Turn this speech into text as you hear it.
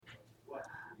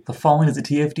The following is a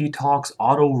TFD Talks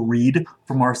auto read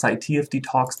from our site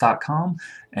tfdtalks.com,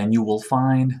 and you will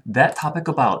find that topic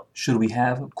about should we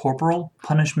have corporal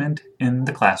punishment in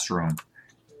the classroom.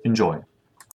 Enjoy.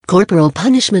 Corporal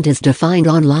punishment is defined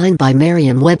online by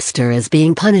Merriam-Webster as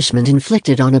being punishment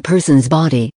inflicted on a person's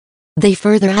body. They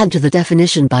further add to the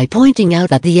definition by pointing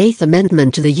out that the Eighth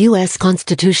Amendment to the U.S.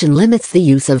 Constitution limits the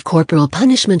use of corporal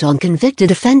punishment on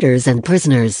convicted offenders and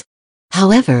prisoners.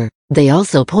 However, they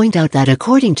also point out that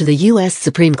according to the U.S.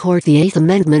 Supreme Court, the Eighth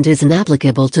Amendment is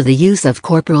inapplicable to the use of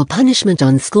corporal punishment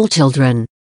on schoolchildren.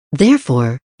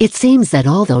 Therefore, it seems that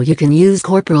although you can use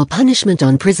corporal punishment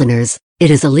on prisoners,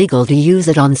 it is illegal to use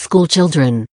it on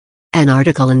schoolchildren. An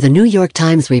article in the New York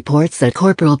Times reports that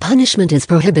corporal punishment is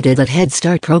prohibited at Head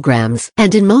Start programs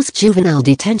and in most juvenile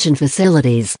detention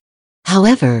facilities.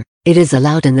 However, it is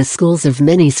allowed in the schools of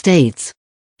many states.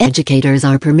 Educators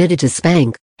are permitted to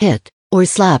spank, hit, or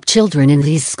slap children in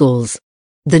these schools.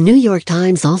 The New York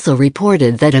Times also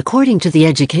reported that according to the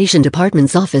Education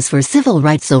Department's Office for Civil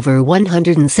Rights, over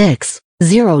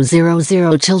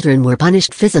 106,000 children were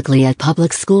punished physically at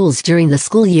public schools during the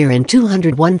school year in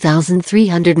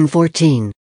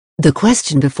 201,314. The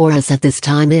question before us at this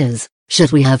time is,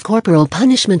 should we have corporal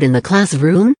punishment in the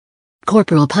classroom?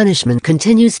 Corporal punishment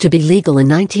continues to be legal in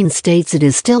 19 states. It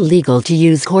is still legal to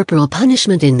use corporal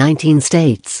punishment in 19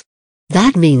 states.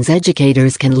 That means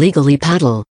educators can legally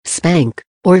paddle, spank,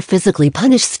 or physically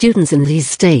punish students in these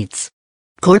states.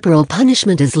 Corporal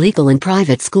punishment is legal in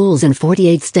private schools in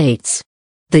 48 states.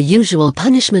 The usual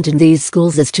punishment in these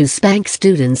schools is to spank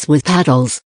students with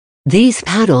paddles. These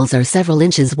paddles are several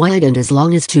inches wide and as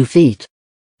long as 2 feet.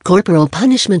 Corporal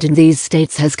punishment in these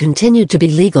states has continued to be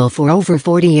legal for over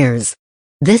 40 years.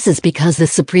 This is because the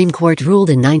Supreme Court ruled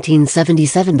in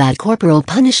 1977 that corporal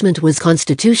punishment was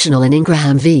constitutional in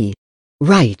Ingraham v.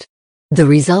 Wright. The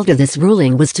result of this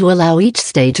ruling was to allow each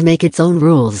state to make its own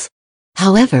rules.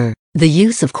 However, the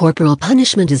use of corporal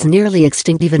punishment is nearly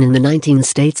extinct even in the 19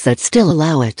 states that still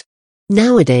allow it.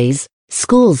 Nowadays,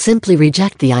 schools simply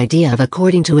reject the idea of,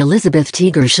 according to Elizabeth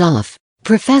T. Gershoff,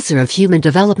 professor of human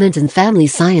development and family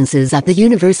sciences at the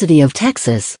University of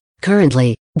Texas.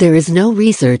 Currently, there is no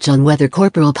research on whether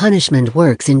corporal punishment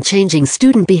works in changing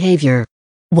student behavior.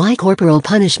 Why corporal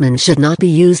punishment should not be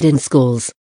used in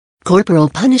schools? Corporal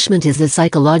punishment is a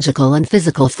psychological and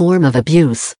physical form of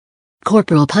abuse.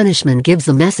 Corporal punishment gives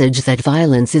a message that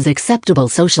violence is acceptable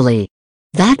socially.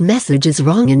 That message is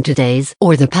wrong in today's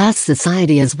or the past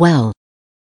society as well.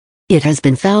 It has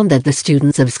been found that the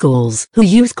students of schools who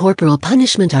use corporal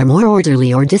punishment are more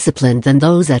orderly or disciplined than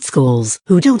those at schools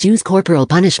who don't use corporal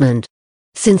punishment.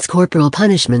 Since corporal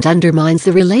punishment undermines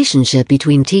the relationship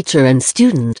between teacher and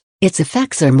student, its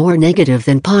effects are more negative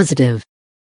than positive.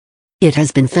 It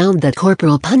has been found that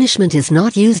corporal punishment is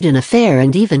not used in a fair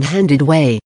and even-handed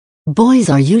way. Boys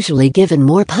are usually given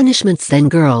more punishments than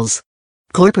girls.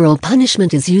 Corporal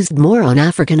punishment is used more on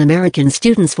African American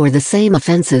students for the same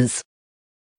offenses.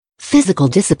 Physical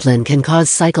discipline can cause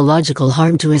psychological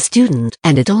harm to a student,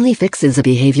 and it only fixes a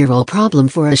behavioral problem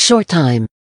for a short time.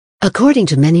 According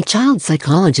to many child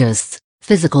psychologists,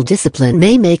 physical discipline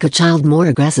may make a child more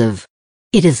aggressive.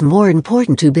 It is more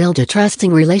important to build a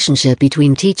trusting relationship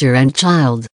between teacher and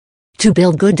child. To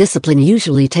build good discipline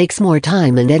usually takes more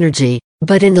time and energy,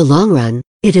 but in the long run,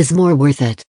 it is more worth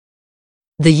it.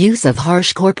 The use of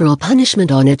harsh corporal punishment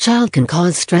on a child can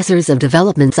cause stressors of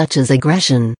development such as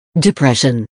aggression,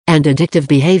 depression, and addictive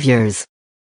behaviors.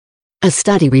 A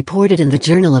study reported in the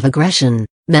Journal of Aggression,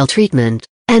 Maltreatment,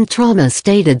 and Trauma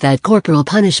stated that corporal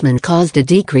punishment caused a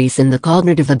decrease in the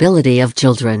cognitive ability of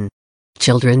children.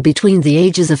 Children between the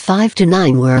ages of 5 to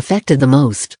 9 were affected the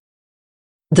most.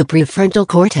 The prefrontal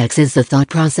cortex is the thought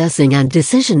processing and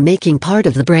decision-making part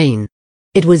of the brain.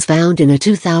 It was found in a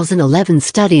 2011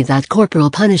 study that corporal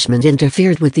punishment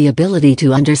interfered with the ability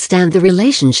to understand the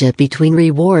relationship between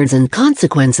rewards and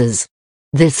consequences.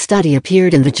 This study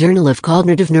appeared in the Journal of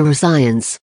Cognitive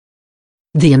Neuroscience.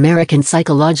 The American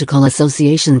Psychological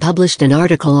Association published an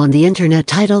article on the internet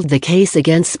titled "The Case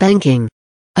Against Spanking."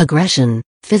 Aggression,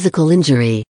 physical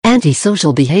injury,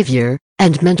 antisocial behavior,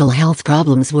 and mental health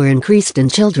problems were increased in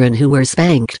children who were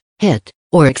spanked, hit,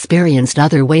 or experienced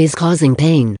other ways causing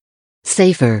pain.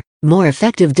 Safer, more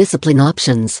effective discipline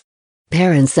options.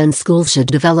 Parents and schools should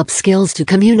develop skills to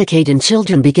communicate in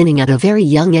children beginning at a very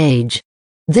young age.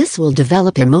 This will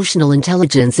develop emotional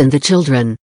intelligence in the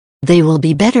children. They will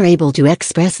be better able to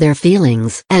express their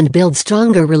feelings and build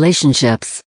stronger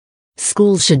relationships.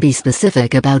 Schools should be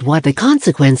specific about what the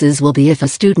consequences will be if a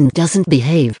student doesn't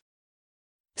behave.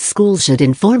 Schools should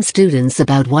inform students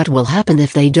about what will happen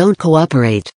if they don't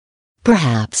cooperate.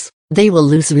 Perhaps, They will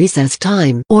lose recess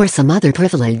time or some other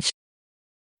privilege.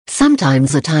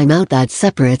 Sometimes a timeout that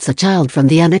separates a child from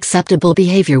the unacceptable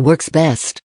behavior works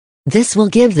best. This will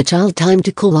give the child time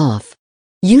to cool off.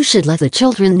 You should let the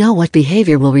children know what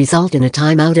behavior will result in a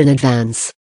timeout in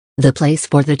advance. The place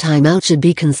for the timeout should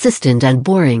be consistent and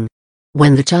boring.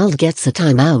 When the child gets a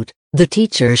timeout, the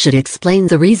teacher should explain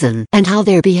the reason and how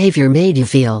their behavior made you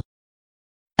feel.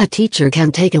 A teacher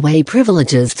can take away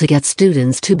privileges to get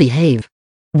students to behave.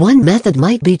 One method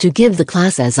might be to give the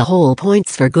class as a whole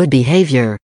points for good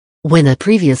behavior. When a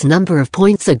previous number of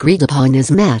points agreed upon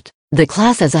is met, the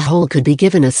class as a whole could be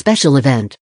given a special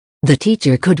event. The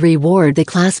teacher could reward the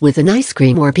class with an ice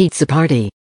cream or pizza party.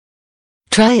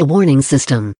 Try a warning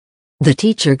system. The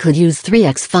teacher could use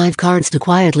 3x5 cards to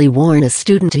quietly warn a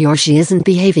student he or she isn't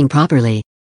behaving properly.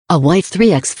 A white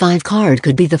 3x5 card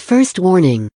could be the first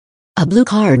warning. A blue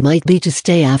card might be to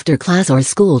stay after class or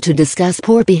school to discuss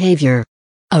poor behavior.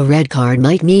 A red card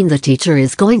might mean the teacher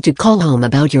is going to call home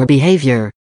about your behavior.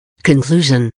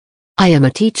 Conclusion. I am a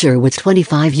teacher with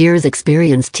 25 years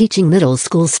experience teaching middle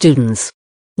school students.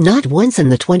 Not once in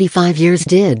the 25 years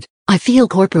did I feel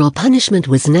corporal punishment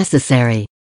was necessary.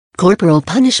 Corporal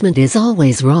punishment is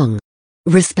always wrong.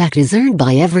 Respect is earned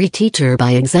by every teacher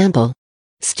by example.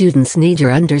 Students need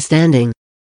your understanding.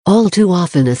 All too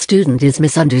often a student is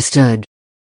misunderstood.